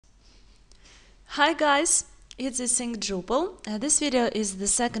Hi guys, it's xhprof. This video is the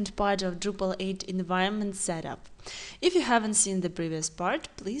second part of Drupal 8 environment setup. If you haven't seen the previous part,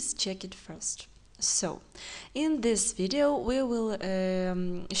 please check it first. So, in this video we will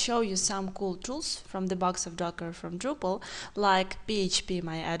show you some cool tools from the box of docker4drupal like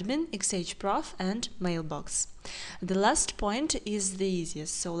phpMyAdmin, xhprof and mailbox. The last point is the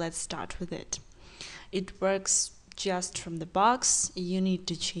easiest, so let's start with it. It works just from the box, you need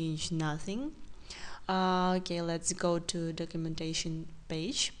to change nothing. Okay, let's go to documentation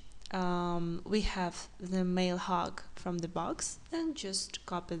page. We have the mail hog from the box, and just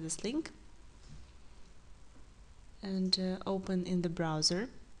copy this link and open in the browser.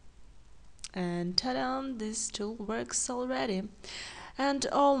 And ta-da! This tool works already. And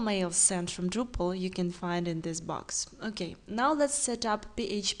all mails sent from Drupal you can find in this box. Okay, now let's set up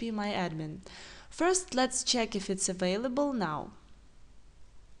phpMyAdmin. First, let's check if it's available now.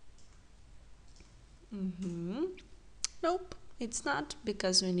 Nope, it's not,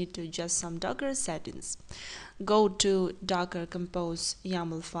 because we need to adjust some Docker settings. Go to docker compose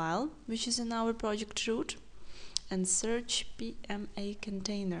YAML file, which is in our project root, and search PMA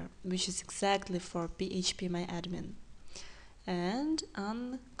container, which is exactly for phpMyAdmin, and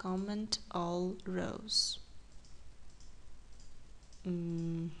uncomment all rows.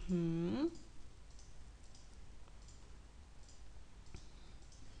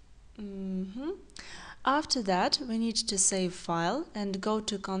 After that, we need to save file and go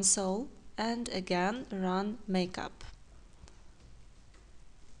to console and again run makeup.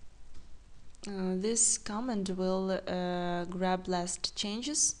 This command will grab last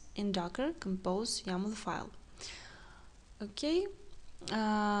changes in docker compose YAML file. Okay,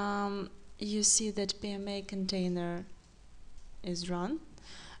 you see that PMA container is run.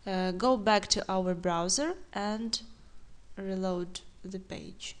 Go back to our browser and reload the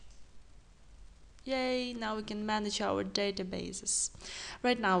page. Yay, now we can manage our databases.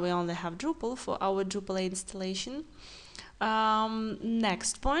 Right now we only have Drupal for our Drupal 8 installation.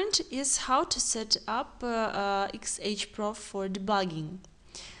 Next point is how to set up xhprof for debugging.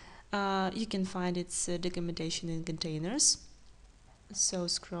 You can find its documentation in containers. So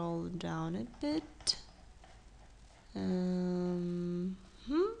scroll down a bit.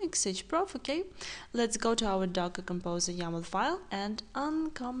 xhprof, okay. Let's go to our docker composer YAML file and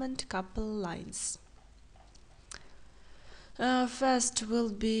uncomment couple lines. First will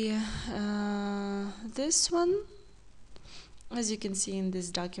be this one. As you can see in this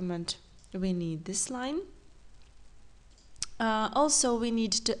document, we need this line. Also, we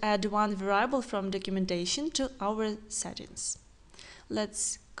need to add one variable from documentation to our settings.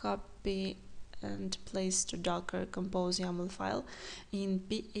 Let's copy and place to docker compose YAML file in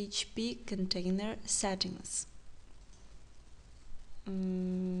php container settings.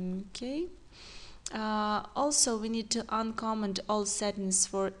 Okay. Also, we need to uncomment all settings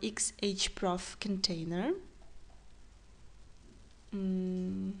for xhprof container.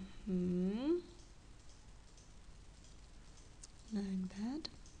 Like that.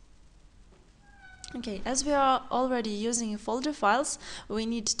 Okay, as we are already using folder files, we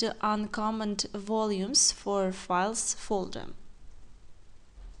need to uncomment volumes for files folder.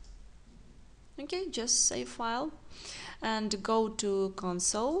 Okay, just save file and go to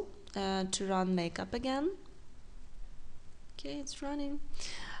console to run makeup again. Okay, it's running.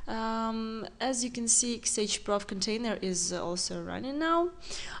 As you can see, xhprof container is also running now.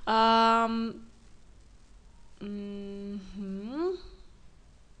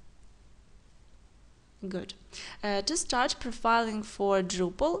 Good. To start profiling for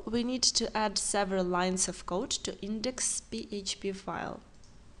Drupal, we need to add several lines of code to index PHP file.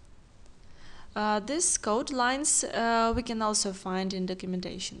 These code lines we can also find in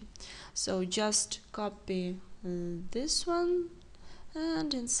documentation. So just copy this one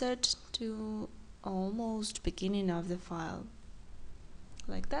and insert to almost beginning of the file,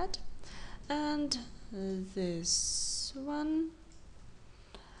 like that, and this one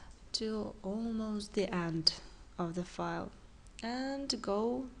to almost the end of the file, and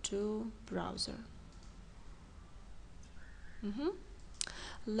go to browser.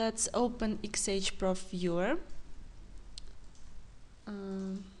 Let's open xhprof viewer.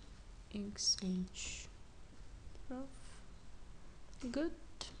 xhprof.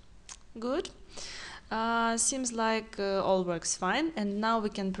 Good. Seems like all works fine, and now we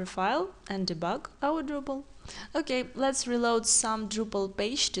can profile and debug our Drupal. Okay, let's reload some Drupal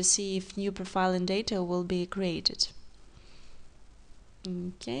page to see if new profiling data will be created.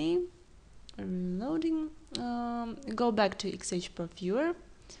 Okay, reloading. Go back to xhprof viewer,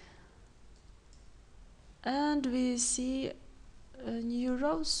 and we see new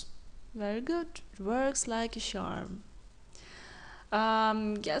rows. Very good. It works like a charm.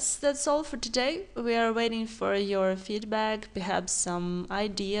 Yes, that's all for today. We are waiting for your feedback, perhaps some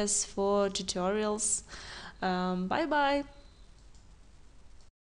ideas for tutorials. Bye bye.